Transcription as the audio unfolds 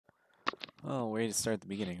Oh, way to start at the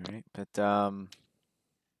beginning, right? But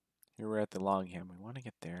here we're at the log jam. We want to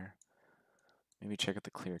get there. Maybe check out the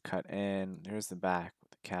clear cut, and there's the back with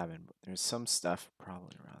the cabin. But there's some stuff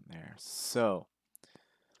probably around there. So,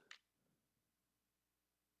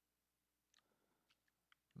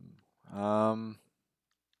 um,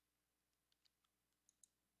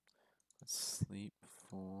 let's sleep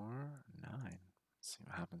for 9. Let's see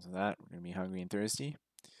what happens with that. We're gonna be hungry and thirsty.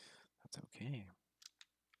 That's okay.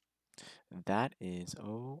 That is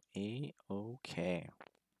okay.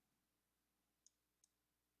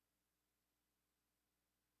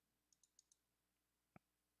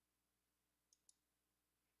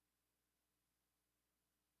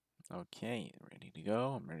 Okay, ready to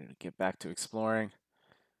go. I'm ready to get back to exploring.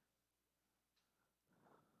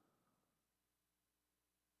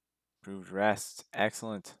 Improved rest.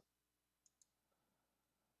 Excellent.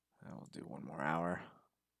 I'll do 1 more hour.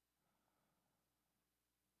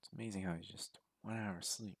 It's amazing how just 1 hour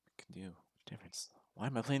sleep can do a difference. Why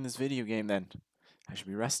am I playing this video game then? I should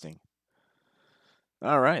be resting.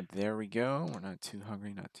 All right, there we go. We're not too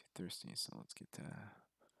hungry, not too thirsty, so let's get to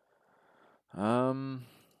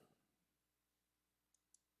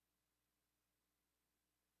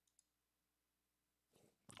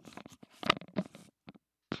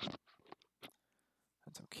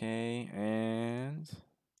that's okay. And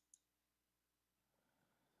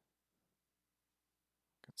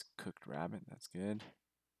got some cooked rabbit. That's good.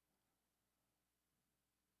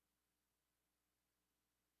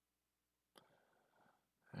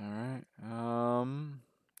 All right.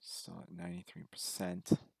 Still at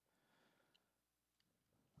 93%.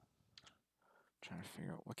 Trying to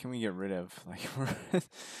figure out what can we get rid of. Like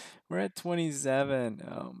we're at 27.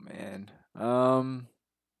 Oh man.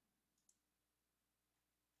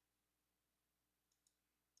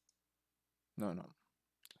 No.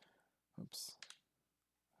 Oops.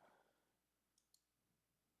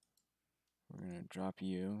 We're gonna drop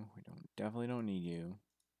you. We definitely don't need you.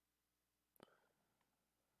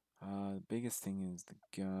 The biggest thing is the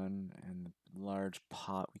gun and the large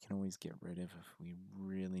pot we can always get rid of if we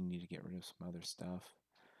really need to get rid of some other stuff.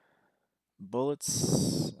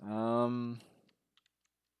 Bullets,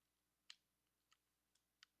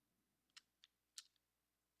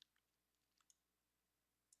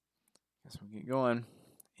 guess we'll get going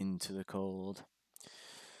into the cold.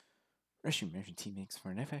 Rescue Mission Team makes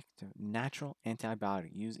for an effective natural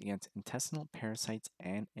antibiotic used against intestinal parasites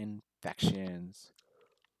and infections.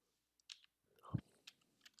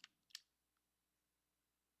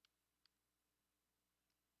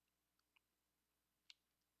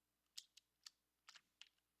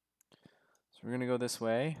 So we're gonna go this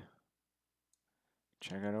way.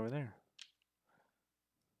 Check out over there.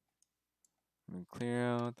 I'm gonna clear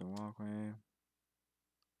out the walkway.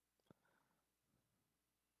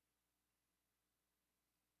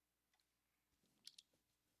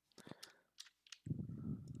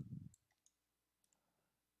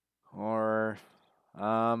 Or,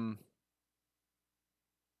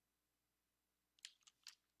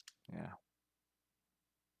 yeah.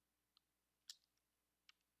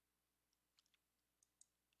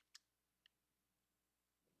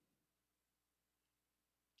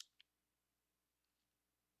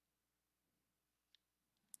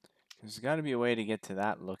 There's got to be a way to get to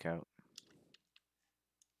that lookout.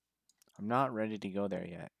 I'm not ready to go there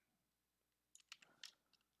yet.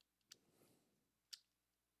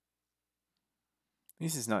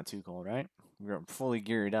 This is not too cold, right? We're fully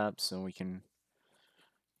geared up, so we can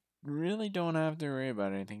really don't have to worry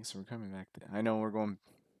about anything. So we're coming back. I know we're going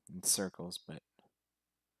in circles, but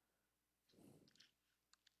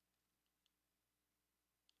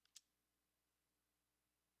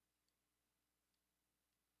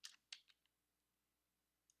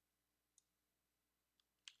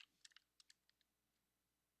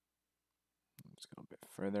let's go a bit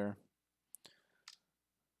further.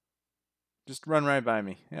 Just run right by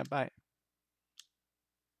me. Yeah, bye.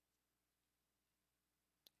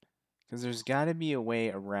 Because there's got to be a way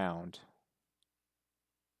around.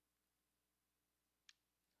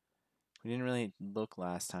 We didn't really look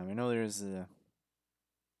last time. I know there's a...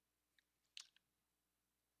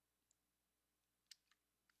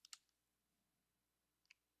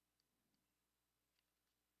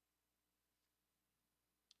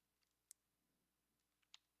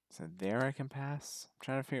 So there I can pass? I'm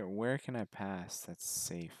trying to figure out where can I pass that's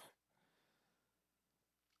safe.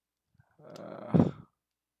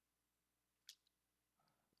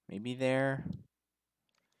 Maybe there.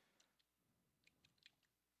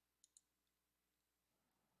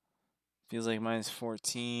 Feels like minus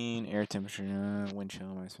 14. Air temperature, wind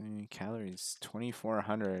chill, minus 20. Calories,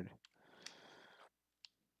 2,400.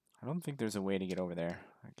 I don't think there's a way to get over there.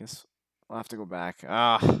 I guess we'll have to go back.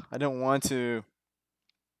 Ah, I don't want to.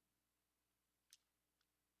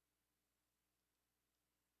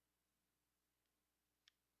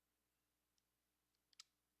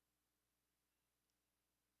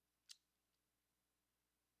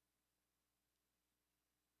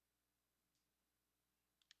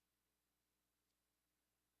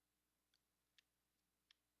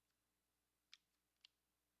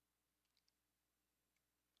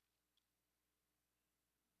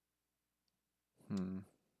 Hmm.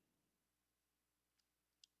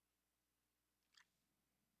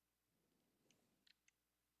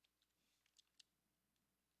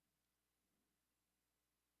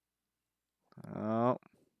 Oh, I'm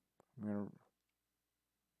gonna.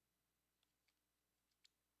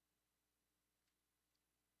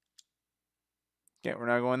 Okay, we're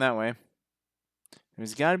not going that way.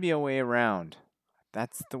 There's got to be a way around.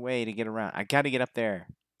 That's the way to get around. I got to get up there.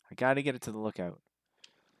 I got to get it to the lookout.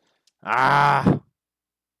 Ah! Uh.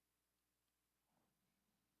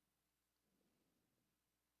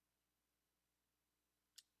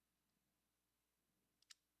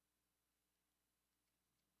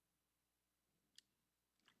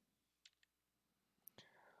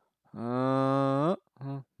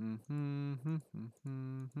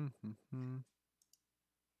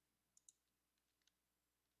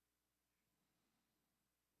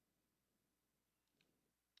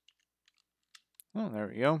 Oh, there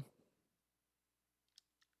we go.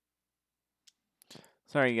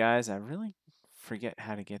 Sorry, guys. I really forget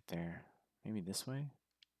how to get there. Maybe this way?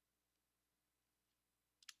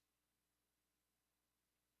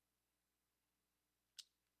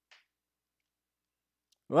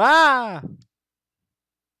 Ah!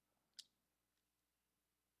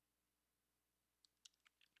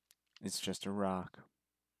 It's just a rock.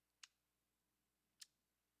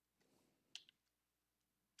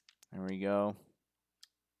 There we go.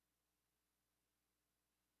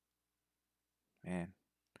 Man.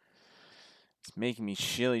 It's making me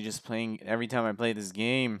chilly just playing every time I play this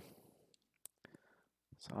game.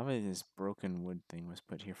 So obviously this broken wood thing was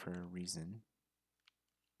put here for a reason.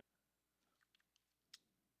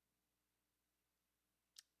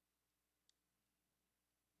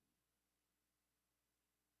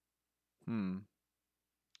 Hmm.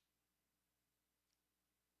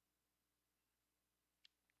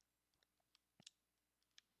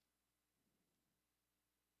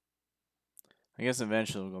 I guess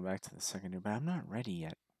eventually we'll go back to the secondary, but I'm not ready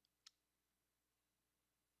yet.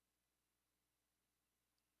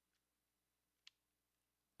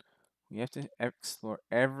 We have to explore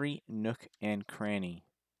every nook and cranny.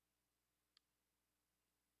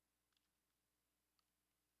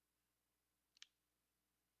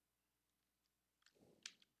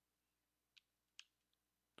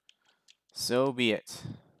 So be it.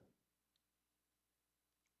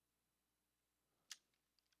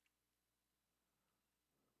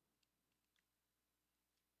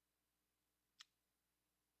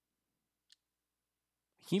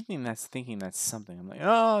 I keep thinking that's something. I'm like,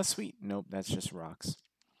 oh, sweet. Nope, that's just rocks.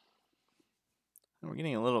 We're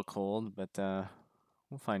getting a little cold, but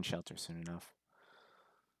we'll find shelter soon enough.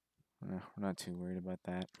 We're not too worried about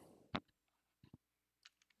that.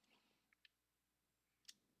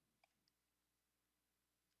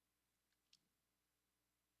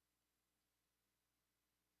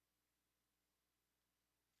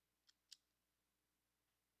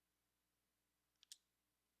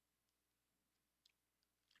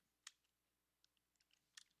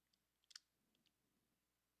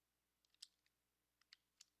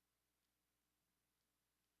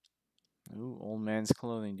 Ooh, old man's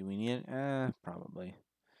clothing. Do we need it? Probably.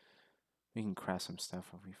 We can craft some stuff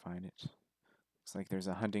if we find it. Looks like there's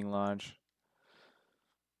a hunting lodge.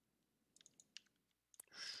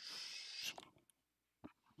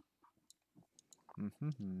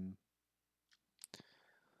 Mm-hmm.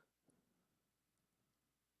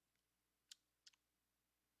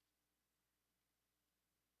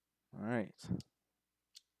 All right.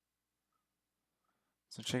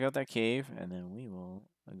 So check out that cave, and then we will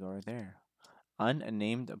go right there.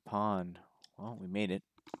 Unnamed pond. Well, we made it.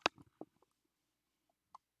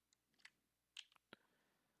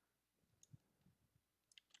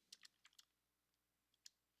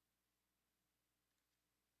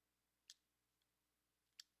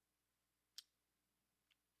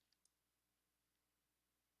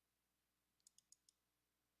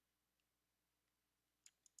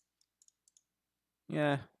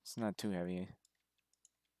 Yeah, it's not too heavy.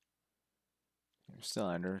 You're still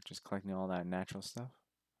under, just collecting all that natural stuff.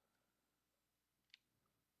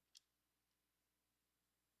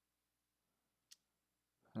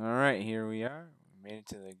 All right, here we are. Made it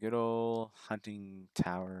to the good old hunting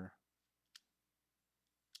tower.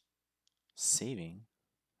 Saving?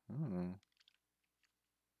 Hmm.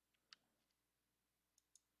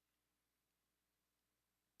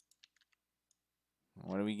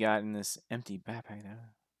 What do we got in this empty backpack now?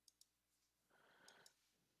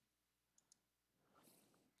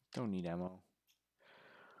 Don't need ammo.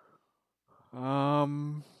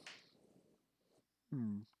 Hmm.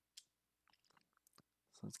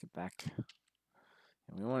 So let's get back.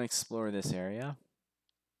 And we want to explore this area.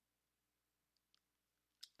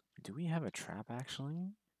 Do we have a trap actually?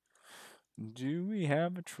 Do we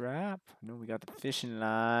have a trap? No, we got the fishing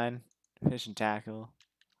line, fishing tackle.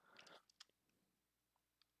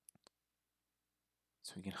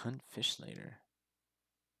 So we can hunt fish later.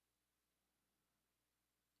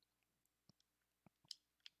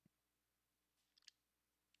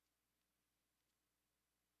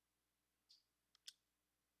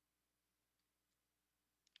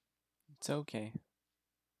 It's okay.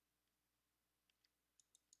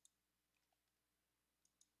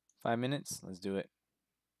 5 minutes? Let's do it.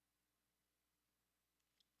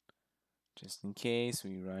 Just in case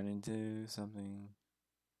we run into something.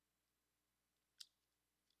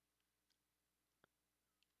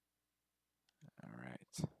 All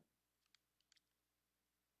right.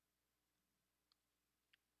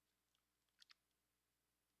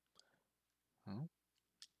 Oh,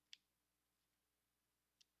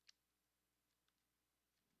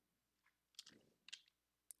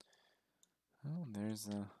 oh, there's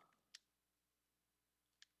a.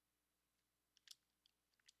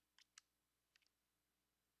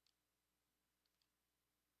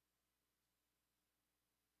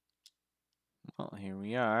 Well, here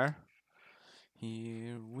we are.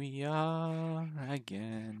 Here we are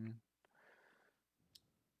again.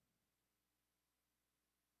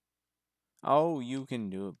 Oh, you can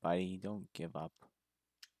do it, buddy. Don't give up.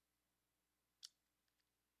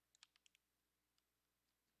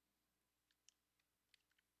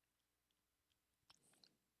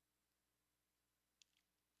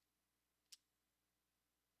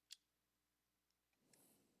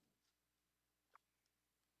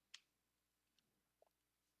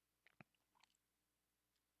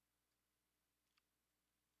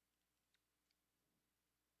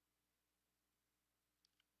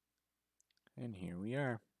 And here we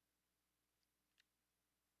are.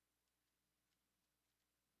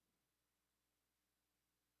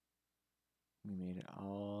 We made it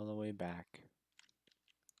all the way back.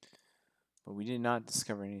 But we did not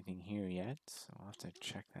discover anything here yet, so I'll have to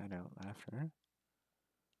check that out after.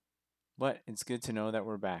 But it's good to know that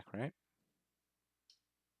we're back, right?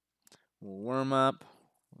 We'll warm up,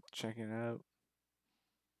 we'll check it out.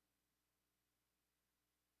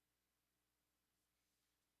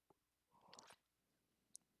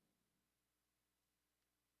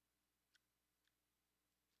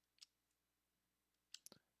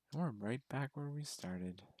 And we're right back where we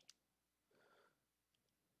started.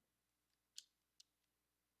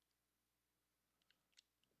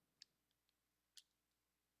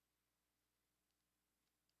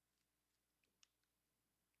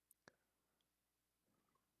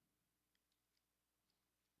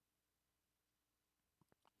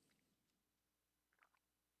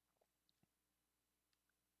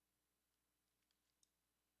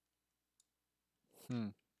 Hmm.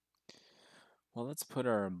 Well, let's put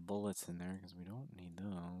our bullets in there because we don't need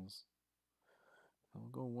those. We'll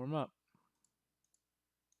go warm up.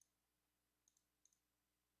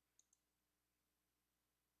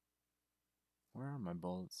 Where are my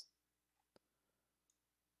bullets?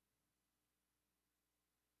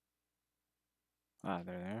 Ah,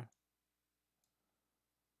 they're there.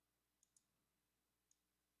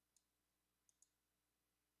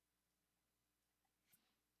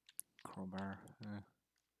 Crowbar.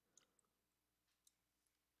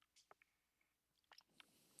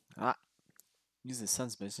 Ah, use the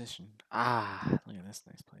sun's position. Ah, look at this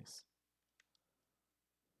nice place.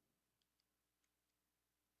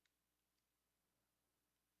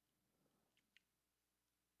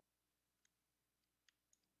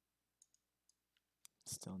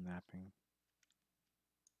 Still napping.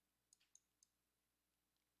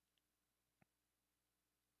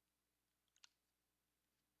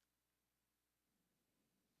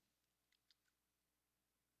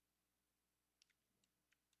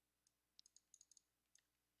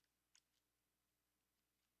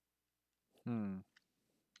 Hmm.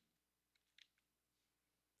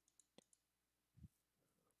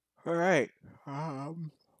 All right. What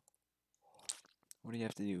do you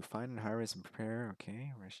have to do? Find and harvest and prepare.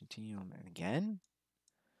 Okay. Russian tea again.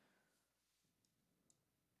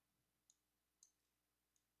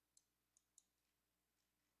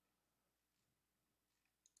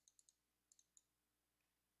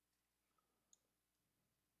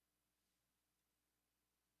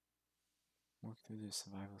 Work through the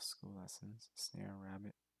survival school lessons. Snare a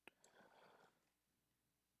rabbit.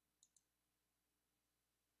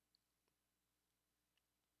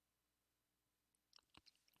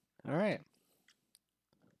 All right.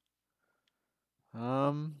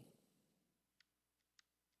 Um.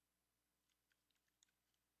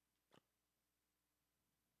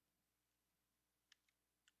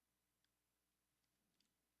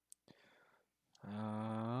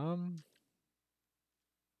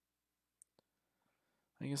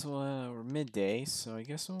 I guess we're midday, so I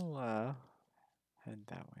guess we'll head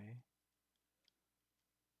that way.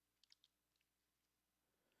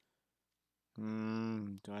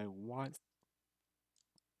 Do I want?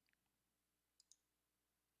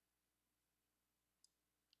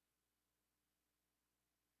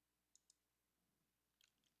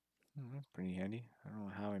 That's pretty handy. I don't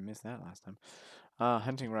know how I missed that last time.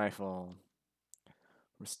 Hunting rifle.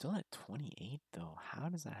 We're still at 28 though. How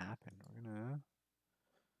does that happen? We're gonna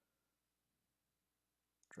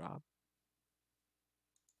drop.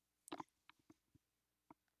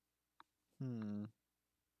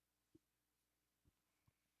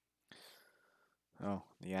 Oh,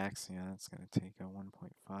 the axe, yeah, that's gonna take a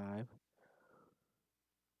 1.5.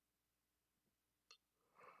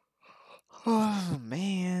 Oh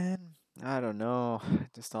man. I don't know.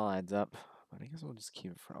 It just all adds up. But I guess we'll just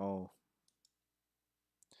keep it for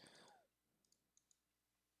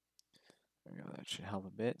there we go. That should help a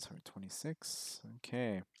bit. So we're 26.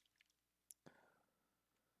 Okay.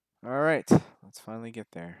 Alright. Let's finally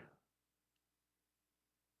get there.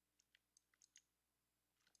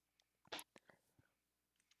 It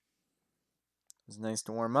was nice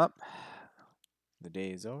to warm up. The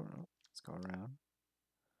day is over. Oh, let's go around.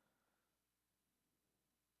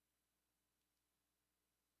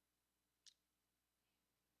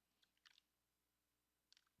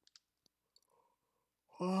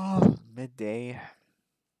 Oh, midday.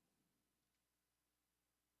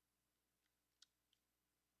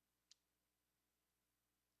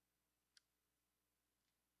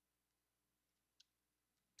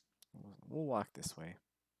 We'll walk this way.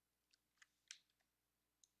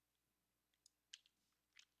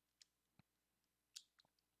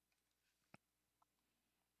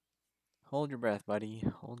 Hold your breath, buddy.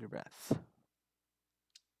 Hold your breath.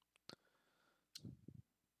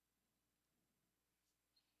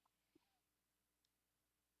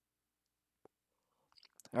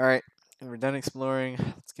 All right, we're done exploring.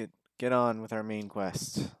 Let's get on with our main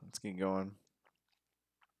quest. Let's get going.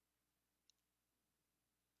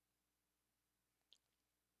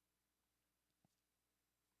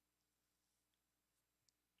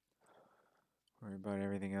 Worry about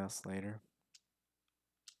everything else later.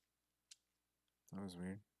 That was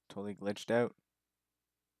weird. Totally glitched out.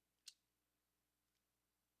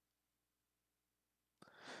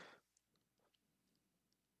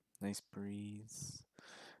 Nice breeze.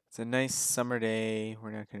 It's a nice summer day.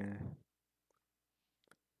 We're not gonna.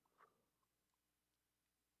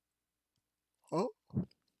 Oh.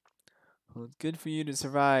 Well, it's good for you to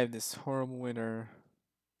survive this horrible winter.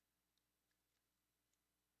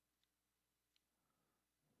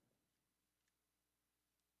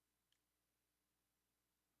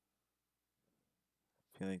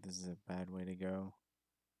 I feel like this is a bad way to go.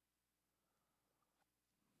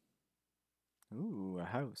 Ooh, a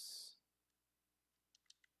house.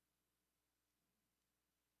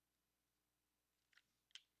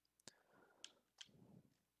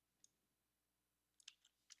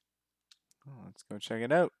 Oh, let's go check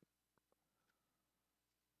it out.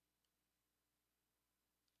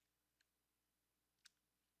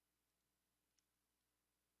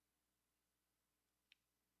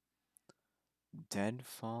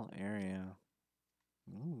 Deadfall area.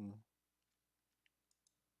 Ooh.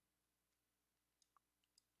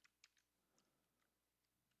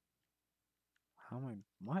 How am I?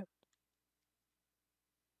 What?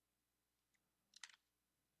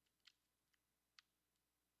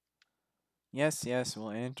 Yes, yes, we'll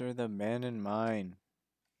enter the abandoned mine.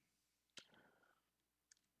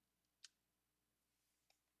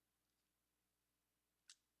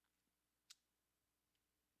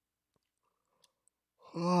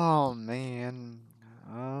 Oh man.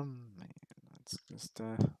 Man. Let's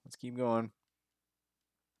keep going.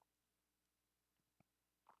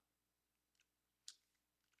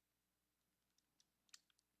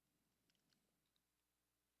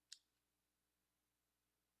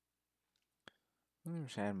 I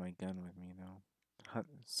wish I had my gun with me though.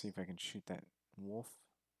 See if I can shoot that wolf.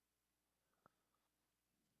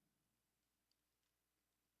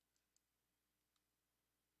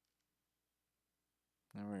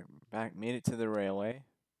 Alright, back, made it to the railway.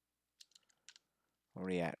 Where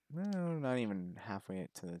are we at? No, not even halfway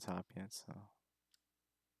to the top yet, so.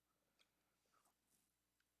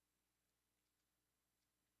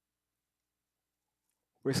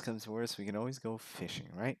 Worst comes to worst, we can always go fishing,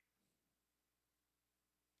 right?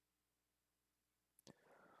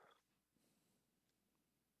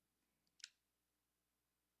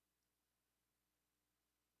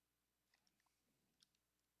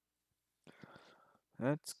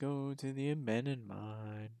 Let's go to the abandoned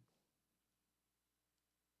mine.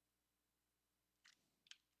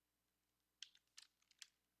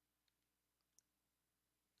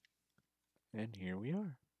 And here we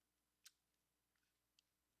are.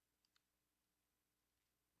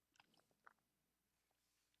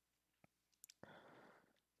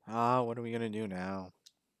 Ah, what are we gonna do now?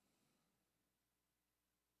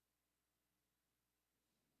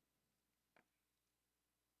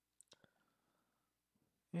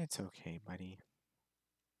 It's okay, buddy.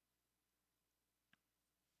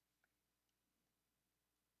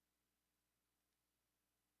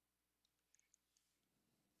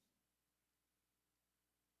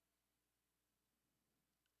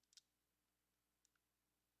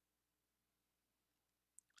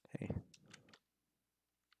 Hey.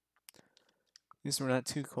 At least we're not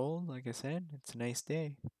too cold, like I said. It's a nice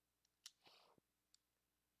day.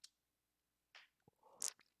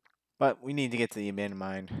 But we need to get to the abandoned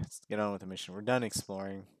mine. Let's get on with the mission. We're done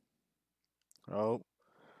exploring. Oh,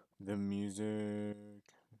 the music.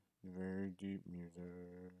 Very deep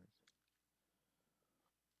music.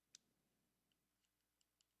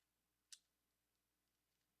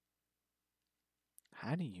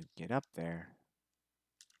 How do you get up there?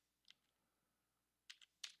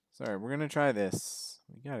 Sorry, we're gonna try this.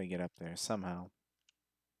 We gotta get up there somehow.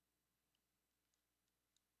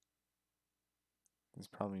 This is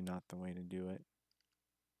probably not the way to do it.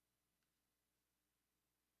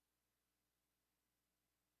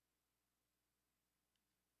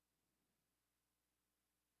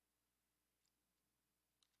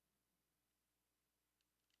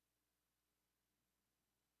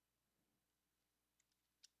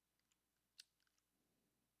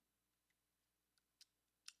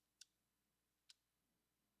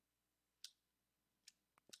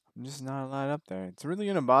 I'm just not allowed up there. It's really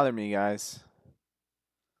gonna bother me, guys.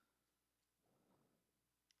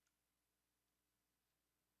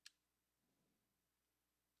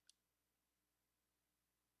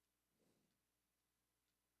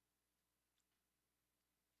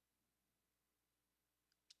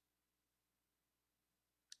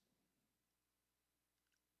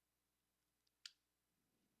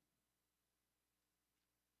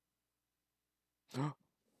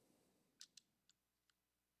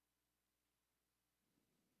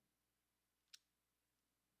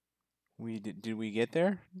 Did we get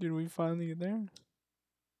there? Did we finally get there?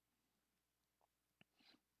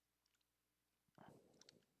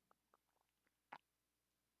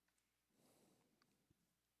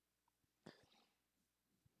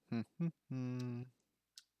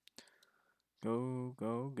 Go,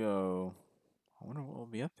 go, go. I wonder what will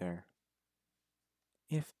be up there.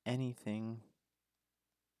 If anything.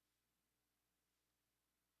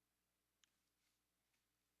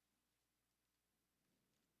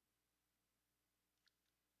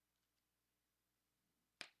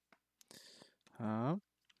 Uh,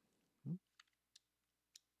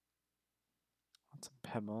 lots of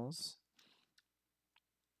pebbles.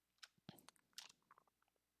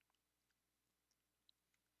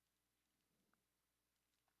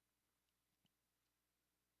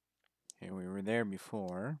 Okay, we were there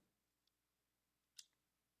before.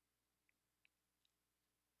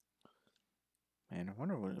 Man, I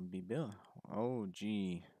wonder what it would be built. Oh,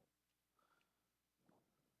 gee.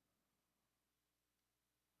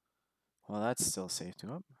 Well, that's still safe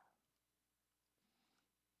to up.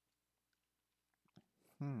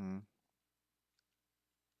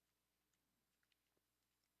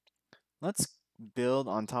 Let's build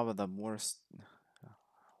on top of the worst.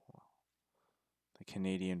 The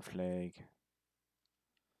Canadian flag.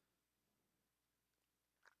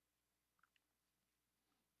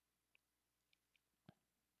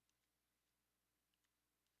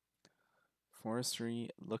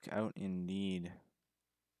 Forestry lookout indeed.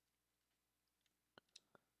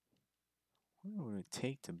 What would it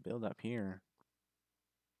take to build up here?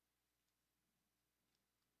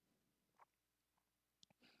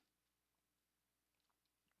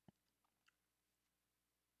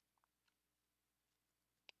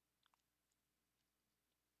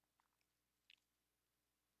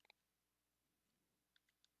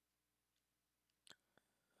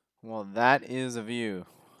 Well, that is a view.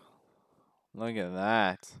 Look at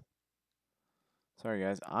that. Sorry,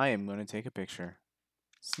 guys. I am going to take a picture.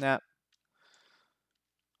 Snap.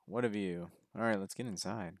 What a view. All right, let's get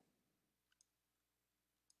inside.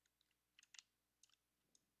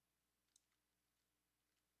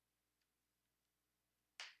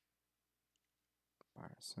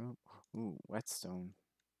 Bar soap. Ooh, whetstone.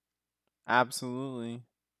 Absolutely.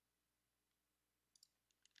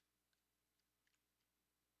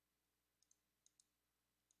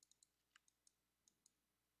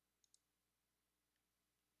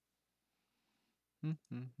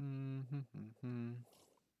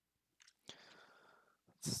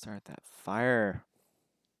 Let's start that fire.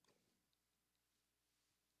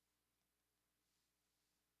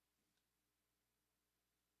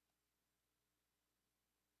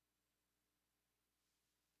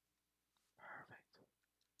 Perfect.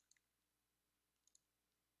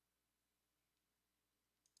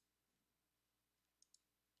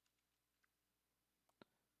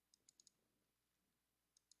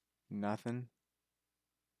 Nothing.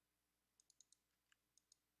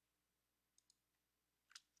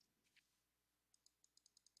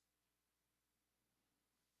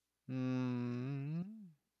 Hmm.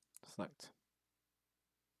 Select.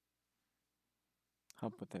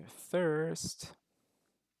 Help with their thirst.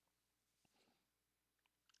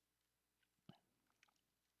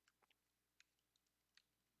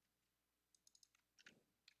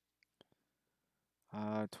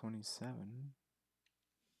 Uh, 27.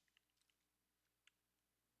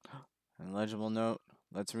 An illegible note.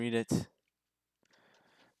 Let's read it.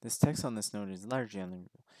 This text on this note is largely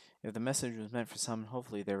unreadable. If the message was meant for someone,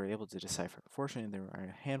 hopefully they were able to decipher. Fortunately, there are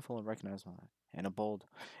a handful of recognizable lines and a bold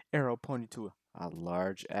arrow pointing to a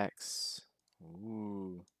large X.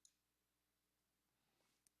 Ooh.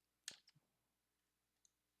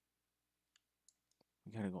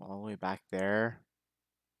 We gotta go all the way back there.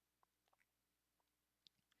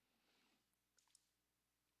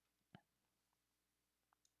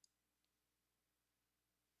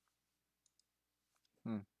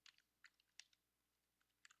 Hmm.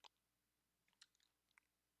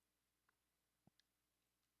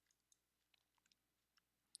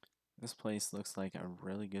 This place looks like a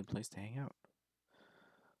really good place to hang out.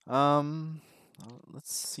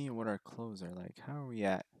 Let's see what our clothes are like. How are we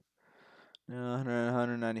at? 100,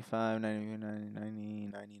 195, 90, 90, 90,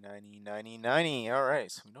 90, 90, 90, 90. All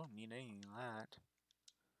right, so we don't need any of that.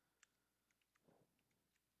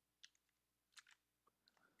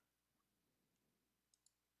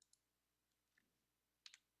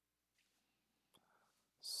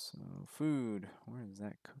 So, food. Where is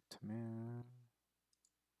that cooked, man?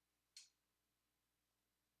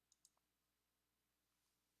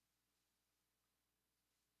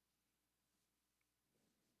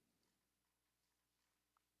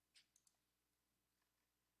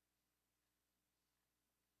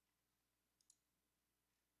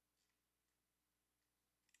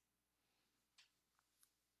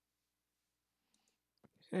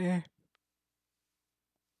 Eh.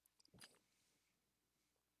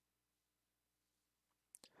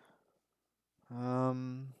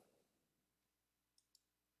 Um,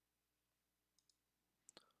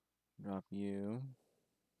 drop you.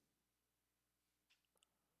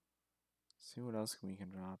 See what else we can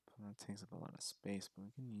drop. That takes up a lot of space, but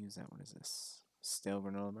we can use that. What is this? Stale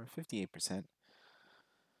granola bar, 58%.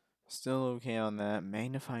 Still okay on that.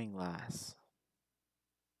 Magnifying glass.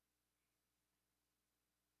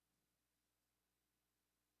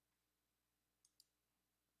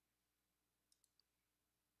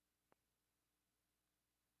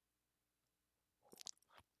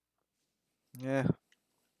 Yeah.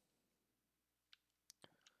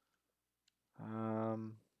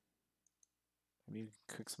 Um, maybe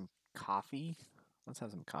cook some coffee. Let's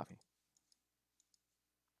have some coffee.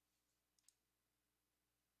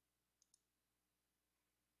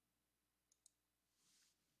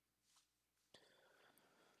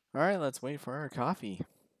 All right, let's wait for our coffee.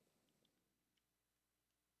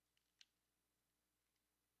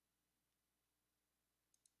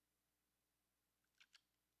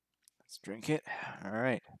 Let's drink it. All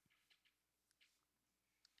right.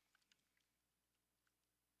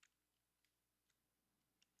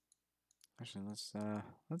 Actually,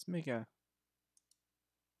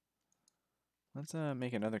 let's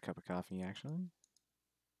make another cup of coffee. Actually,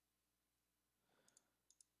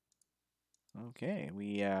 okay.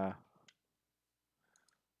 We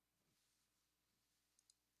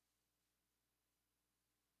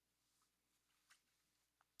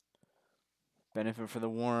benefit for the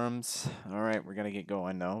worms. All right, we're gonna get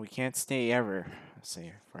going though. We can't stay ever,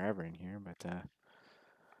 say forever in here, but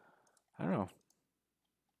I don't know.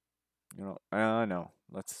 No.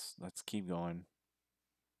 Let's keep going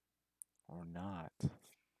or not.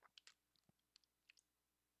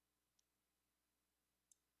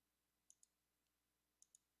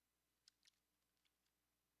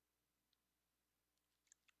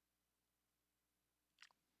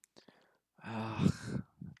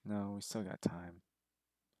 No, we still got time.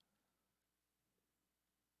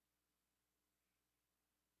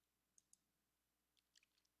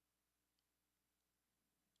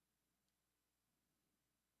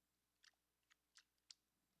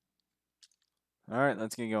 All right,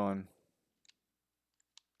 let's get going.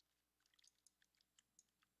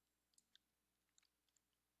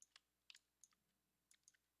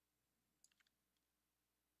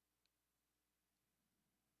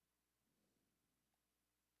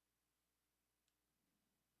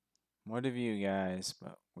 What of you guys?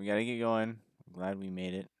 But we gotta get going. I'm glad we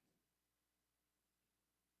made it.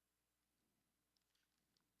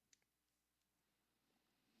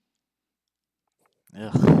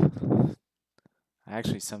 Ugh. I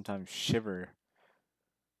actually sometimes shiver.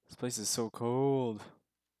 This place is so cold.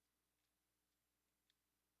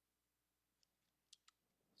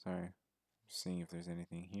 Sorry. Just seeing if there's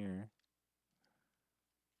anything here.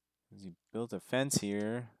 He built a fence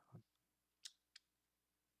here.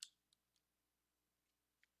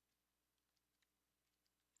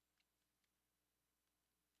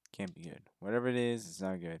 Can't be good. Whatever it is, it's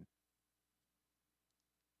not good.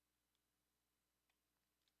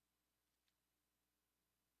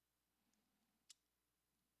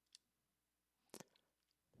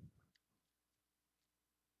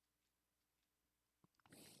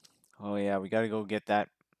 Oh yeah, we gotta go get that.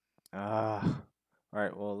 Ah.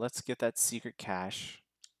 Alright, well, let's get that secret cache.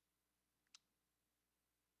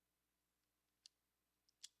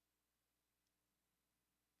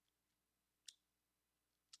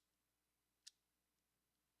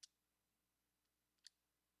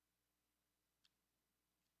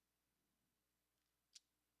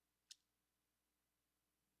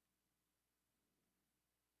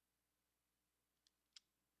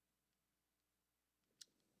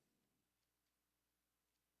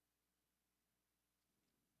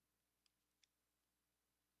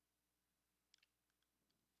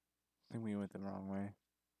 I think we went the wrong way.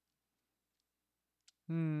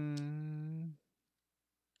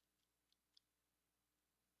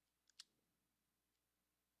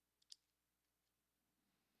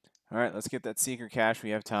 Alright, let's get that secret cache. We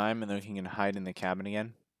have time, and then we can hide in the cabin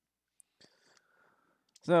again.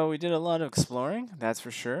 So we did a lot of exploring, that's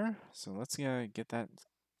for sure. So let's get that.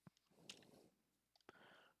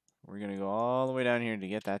 We're gonna go all the way down here to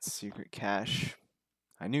get that secret cache.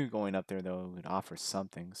 I knew going up there though would offer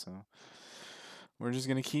something, so we're just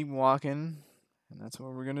gonna keep walking, and that's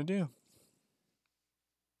what we're gonna do.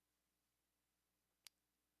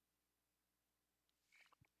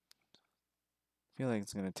 I feel like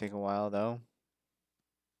it's gonna take a while though.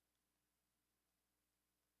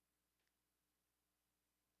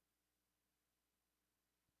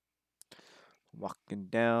 Walking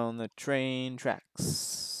down the train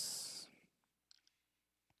tracks.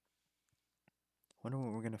 Wonder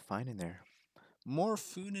what we're gonna find in there. More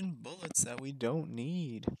food and bullets that we don't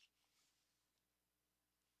need.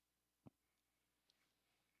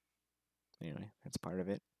 Anyway, that's part of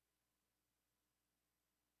it.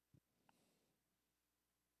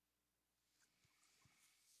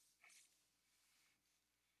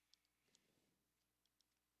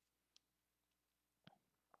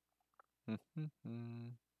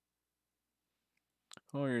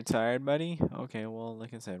 Oh, you're tired, buddy? Okay, well,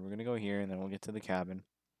 like I said, we're gonna go here and then we'll get to the cabin.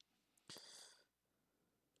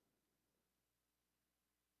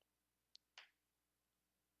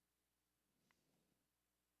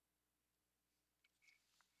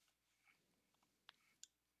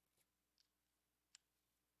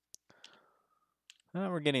 Oh,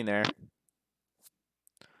 we're getting there.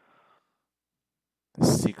 The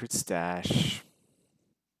secret stash.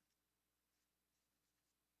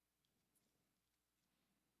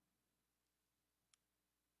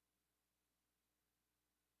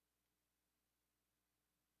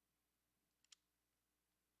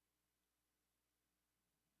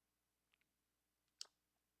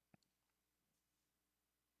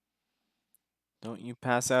 Don't you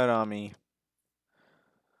pass out on me.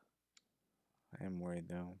 I am worried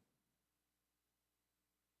though.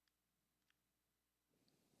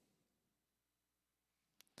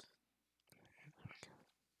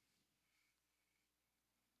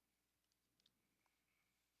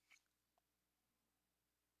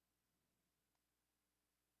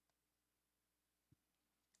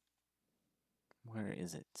 Where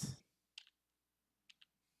is it?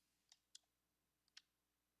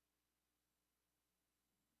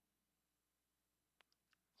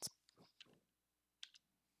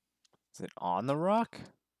 Is it on the rock?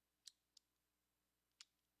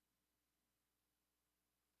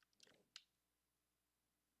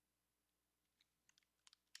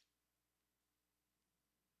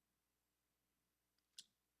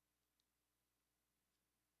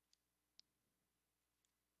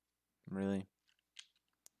 Really?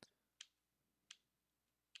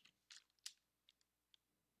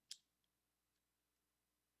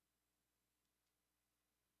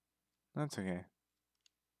 That's okay.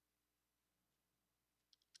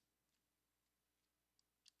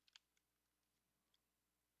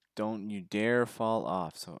 Don't you dare fall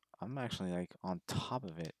off. So I'm actually like on top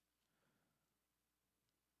of it.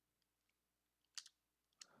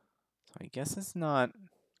 So I guess it's not.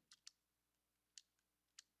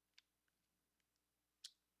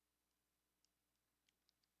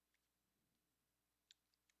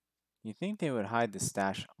 You think they would hide the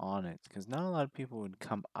stash on it, because not a lot of people would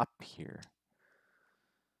come up here.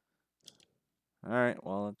 Alright,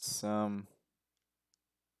 well let's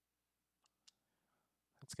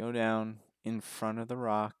go down in front of the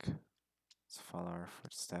rock. Let's follow our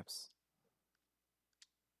footsteps.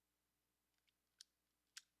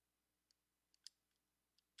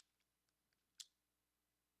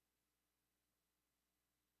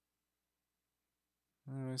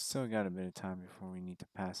 We still got a bit of time before we need to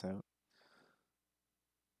pass out.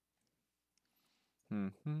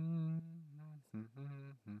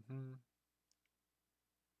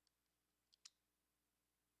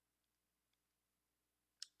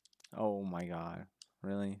 Oh my god.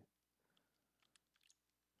 Really?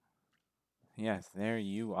 Yes, there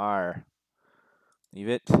you are. Leave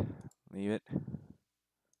it. Leave it.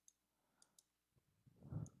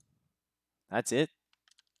 That's it.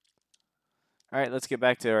 All right, let's get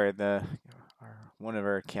back to our one of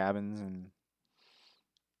our cabins and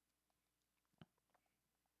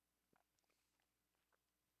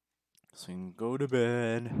so we can go to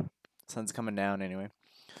bed. Sun's coming down anyway.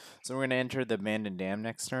 So we're gonna enter the abandoned dam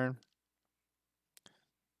next turn.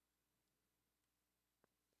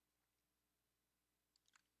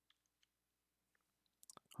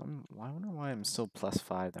 I wonder why I'm still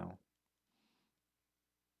 +5 though.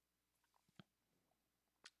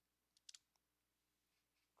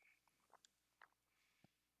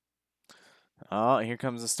 Oh, here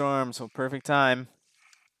comes the storm, so perfect time.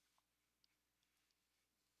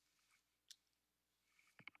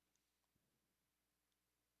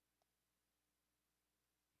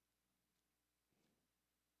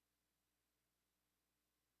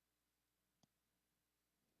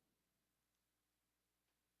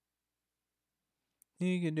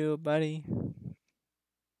 You can do it, buddy.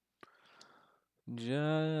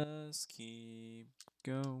 Just keep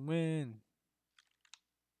going.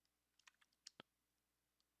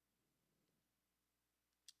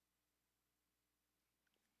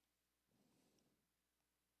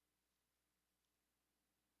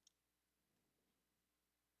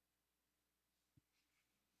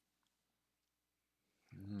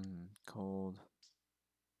 Cold.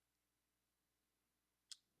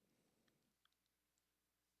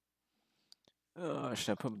 Oh,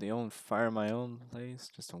 should I put the own fire in my own place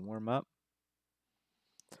just to warm up?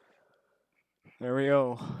 There we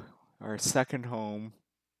go. Our second home.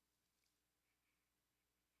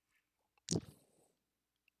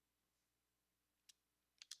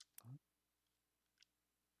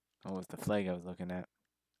 Oh, it's the flag I was looking at.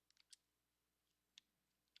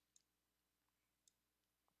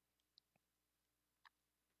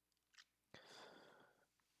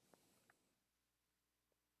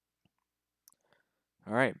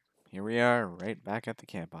 All right, here we are, right back at the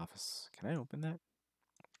camp office. Can I open that?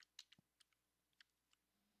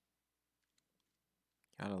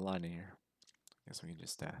 Got a lot in here. Guess we can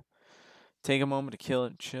just take a moment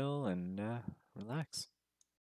to chill, and relax.